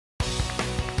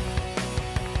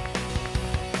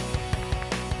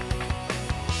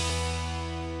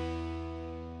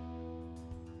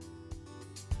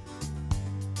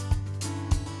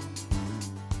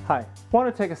Hi, I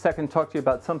want to take a second and talk to you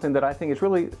about something that I think is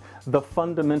really the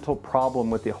fundamental problem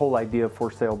with the whole idea of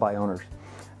for sale by owners.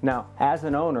 Now, as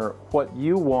an owner, what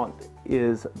you want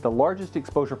is the largest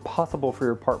exposure possible for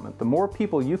your apartment. The more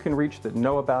people you can reach that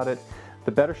know about it,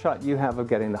 the better shot you have of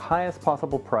getting the highest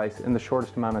possible price in the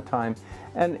shortest amount of time.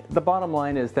 And the bottom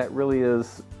line is that really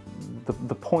is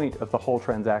the point of the whole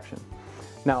transaction.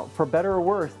 Now, for better or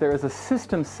worse, there is a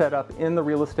system set up in the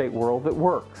real estate world that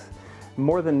works.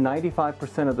 More than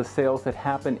 95% of the sales that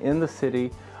happen in the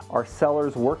city are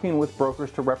sellers working with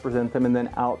brokers to represent them and then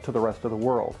out to the rest of the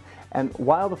world. And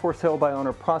while the for sale by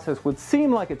owner process would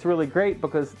seem like it's really great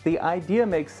because the idea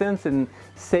makes sense in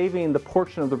saving the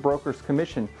portion of the broker's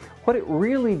commission, what it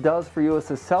really does for you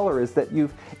as a seller is that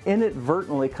you've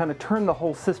inadvertently kind of turned the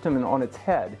whole system on its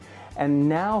head. And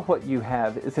now what you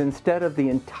have is, instead of the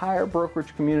entire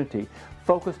brokerage community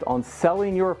focused on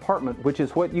selling your apartment, which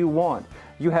is what you want,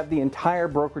 you have the entire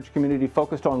brokerage community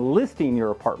focused on listing your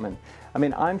apartment. I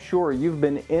mean, I'm sure you've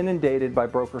been inundated by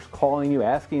brokers calling you,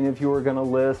 asking if you were going to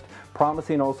list,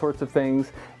 promising all sorts of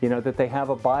things, you know, that they have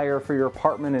a buyer for your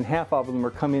apartment, and half of them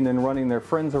are coming and running their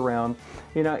friends around.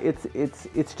 You know,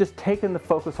 it's just taken the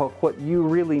focus off what you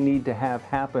really need to have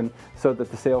happen so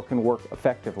that the sale can work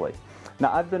effectively.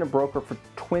 Now, I've been a broker for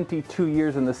 22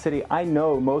 years in the city. I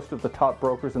know most of the top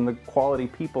brokers and the quality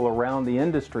people around the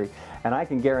industry, and I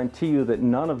can guarantee you that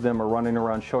none of them are running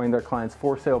around showing their clients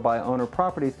for sale by owner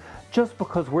properties just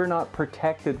because we're not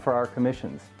protected for our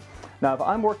commissions. Now, if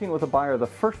I'm working with a buyer, the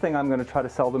first thing I'm going to try to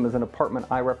sell them is an apartment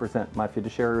I represent, my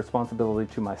fiduciary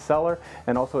responsibility to my seller,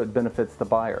 and also it benefits the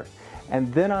buyer.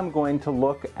 And then I'm going to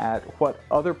look at what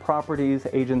other properties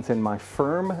agents in my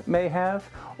firm may have,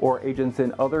 or agents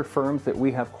in other firms that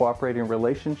we have cooperating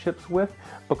relationships with,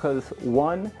 because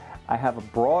one, I have a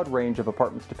broad range of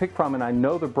apartments to pick from, and I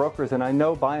know the brokers, and I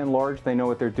know by and large they know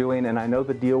what they're doing, and I know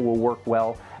the deal will work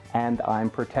well, and I'm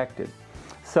protected.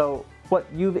 So what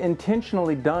you've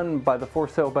intentionally done by the for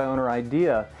sale by owner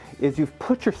idea is you've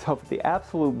put yourself at the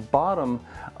absolute bottom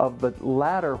of the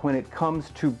ladder when it comes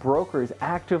to brokers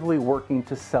actively working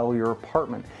to sell your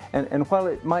apartment. And while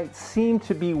it might seem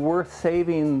to be worth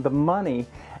saving the money,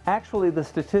 actually the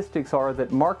statistics are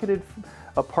that marketed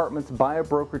apartments by a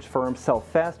brokerage firm sell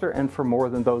faster and for more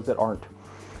than those that aren't.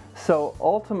 So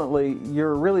ultimately,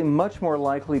 you're really much more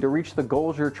likely to reach the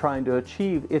goals you're trying to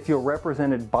achieve if you're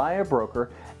represented by a broker,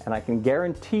 and I can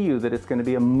guarantee you that it's going to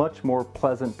be a much more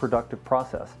pleasant, productive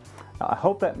process. Now, I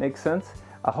hope that makes sense.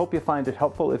 I hope you find it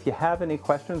helpful. If you have any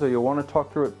questions or you want to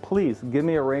talk through it, please give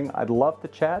me a ring. I'd love to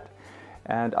chat,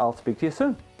 and I'll speak to you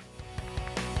soon.